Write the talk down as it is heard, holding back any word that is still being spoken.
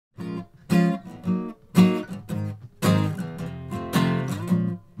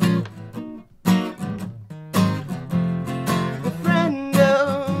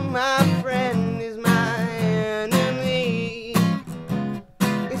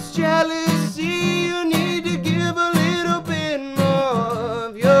It's jealousy, you need to give a little bit more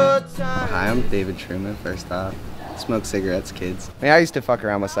of your time. Hi, I'm David Truman, first off. Smoke cigarettes, kids. I mean, I used to fuck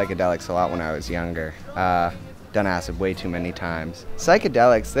around with psychedelics a lot when I was younger. Done acid way too many times.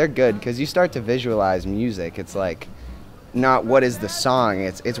 Psychedelics, they're good because you start to visualize music. It's like, not what is the song,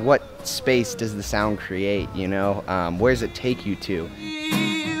 it's what space does the sound create, you know? Where does it take you to?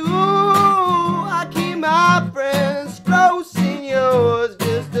 Ooh, I keep my friends close and yours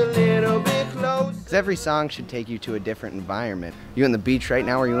just a little bit close. Because every song should take you to a different environment. You on the beach right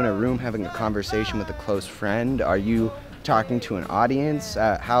now? Are you in a room having a conversation with a close friend? Are you talking to an audience?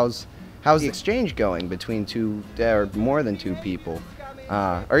 How's the exchange going between two or more than two people?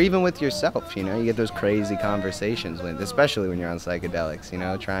 Or even with yourself, you know, you get those crazy conversations, especially when you're on psychedelics, you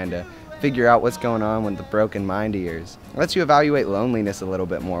know, trying to figure out what's going on with the broken mind of yours. It lets you evaluate loneliness a little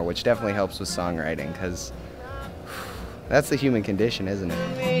bit more, which definitely helps with songwriting, because that's the human condition, isn't it?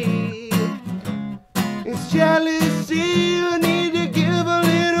 It's jealousy, you need to give a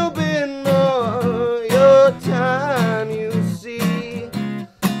little bit more of your time, you see.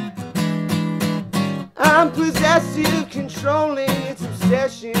 I'm possessive, controlling, it's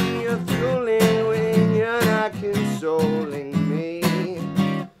obsession you're fueling when you're not consoling me.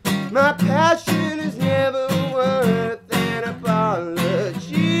 My passion is never worth an apology.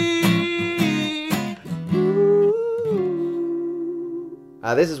 Ooh.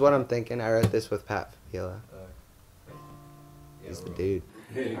 This is what I'm thinking. I wrote this with Pat Fila. He's the dude.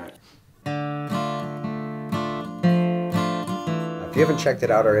 Right. If you haven't checked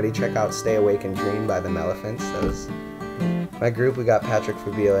it out already, check out Stay Awake and Dream by the Melephants. That was my group. We got Patrick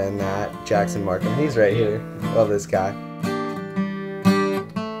Fabila in that, Jackson Markham. He's right here. Love this guy.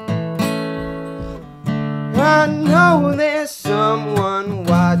 I know there's someone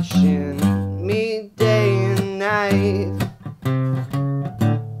watching me day and night.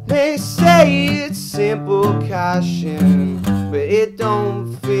 They say it's simple caution, but it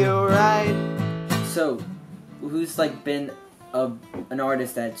don't feel right. So, who's like been an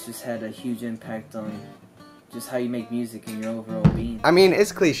artist that's just had a huge impact on just how you make music and your overall being? I mean,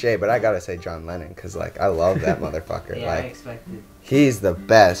 it's cliche, but I gotta say John Lennon, because, like, I love that motherfucker. Yeah, like, I expected. He's the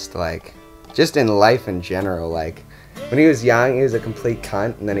best, like, just in life in general. Like, when he was young, he was a complete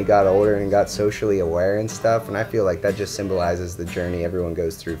cunt, and then he got older and got socially aware and stuff, and I feel like that just symbolizes the journey everyone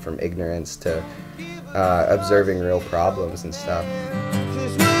goes through from ignorance to observing real problems and stuff.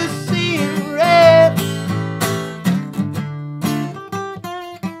 'Cause we're seeing red.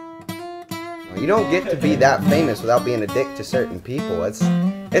 You don't get to be that famous without being a dick to certain people. It's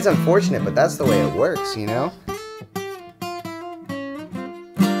unfortunate, but that's the way it works, you know?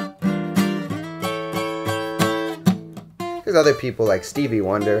 There's other people like Stevie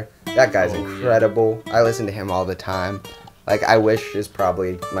Wonder. That guy's incredible. I listen to him all the time. Like, I Wish is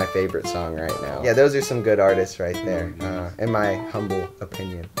probably my favorite song right now. Yeah, those are some good artists right there, in my humble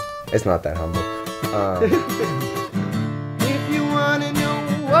opinion. It's not that humble. If you wanna know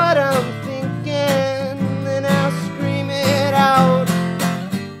what I'm thinking, then I'll scream it out.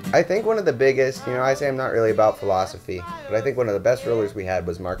 I think one of the biggest, you know, I say I'm not really about philosophy, but I think one of the best rulers we had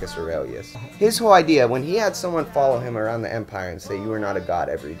was Marcus Aurelius. His whole idea, when he had someone follow him around the empire and say, you are not a god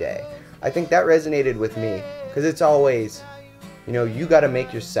every day, I think that resonated with me, because it's always, you know, you gotta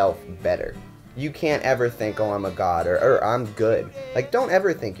make yourself better. You can't ever think, oh, I'm a god, or I'm good. Like, don't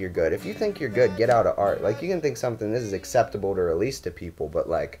ever think you're good. If you think you're good, get out of art. Like, you can think something, this is acceptable to release to people, but,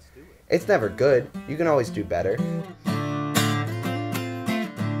 like, it's never good. You can always do better.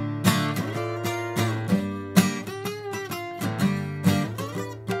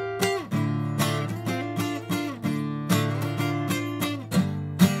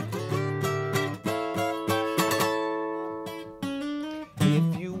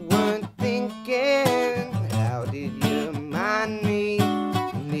 If you weren't thinking, how did you mind me?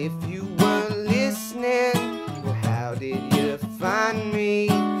 And if you weren't listening, well, how did you find me?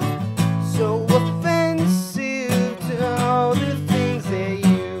 So offensive to all the things that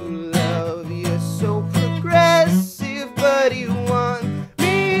you love. You're so progressive, but you want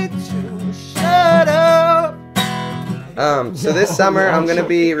me to shut up. So this summer I'm going to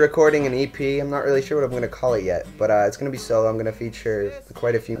be recording an EP. I'm not really sure what I'm going to call it yet, but it's going to be solo. I'm going to feature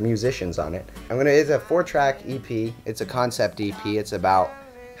quite a few musicians on it. It's a 4-track EP. It's a concept EP. It's about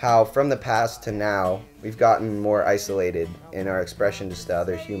how from the past to now We've gotten more isolated in our expressions to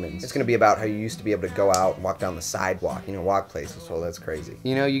other humans. It's gonna be about how you used to be able to go out and walk down the sidewalk, walk places. Well, that's crazy.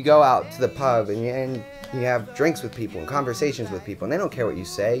 You go out to the pub and you have drinks with people and conversations with people, and they don't care what you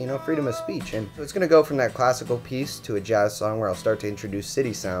say, freedom of speech. And so it's gonna go from that classical piece to a jazz song where I'll start to introduce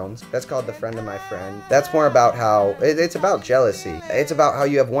city sounds. That's called The Friend of My Friend. That's more about how, it's about jealousy. It's about how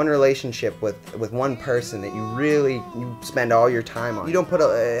you have one relationship with one person that you spend all your time on. You don't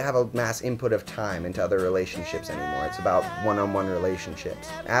have a mass input of time into other relationships anymore. It's about one-on-one relationships.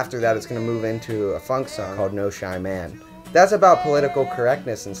 After that, it's gonna move into a funk song called No Shy Man. That's about political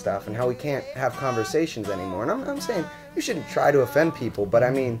correctness and stuff and how we can't have conversations anymore. And I'm saying you shouldn't try to offend people, but I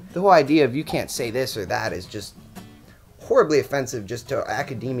mean, the whole idea of you can't say this or that is just horribly offensive just to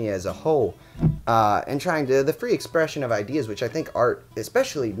academia as a whole. And trying to, the free expression of ideas, which I think art,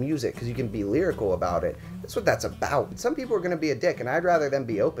 especially music, because you can be lyrical about it, that's what that's about. Some people are going to be a dick, and I'd rather them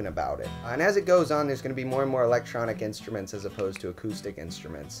be open about it. And as it goes on, there's going to be more and more electronic instruments as opposed to acoustic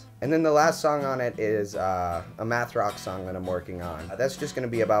instruments. And then the last song on it is a math rock song that I'm working on. That's just going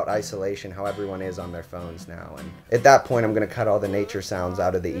to be about isolation, how everyone is on their phones now. And at that point, I'm going to cut all the nature sounds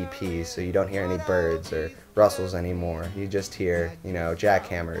out of the EP, so you don't hear any birds or rustles anymore. You just hear,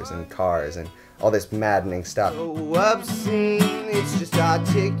 jackhammers and cars and all this maddening stuff. So obscene, it's just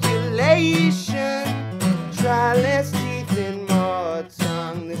articulation. Try less teeth and more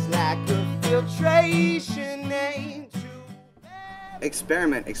tongue. This lack of filtration ain't true.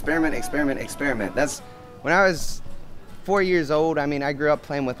 Experiment, experiment, experiment, experiment. That's when I was 4 years old. I grew up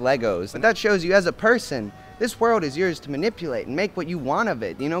playing with Legos. And that shows you as a person, this world is yours to manipulate and make what you want of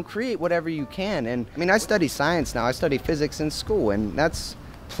it. Create whatever you can. And I study science now. I study physics in school, and that's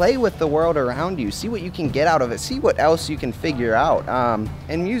play with the world around you. See what you can get out of it. See what else you can figure out.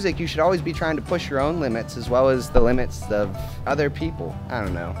 In music, you should always be trying to push your own limits as well as the limits of other people. I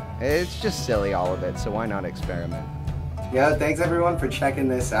don't know. It's just silly, all of it, so why not experiment? Yeah, thanks everyone for checking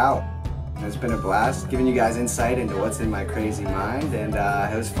this out. It's been a blast giving you guys insight into what's in my crazy mind, and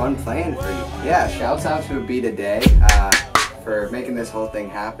it was fun playing for you. Yeah, shouts out to Be Today for making this whole thing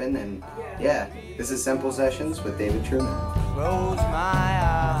happen, and yeah, this is Semple Sessions with David Truman. Close my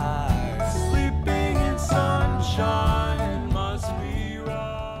eyes.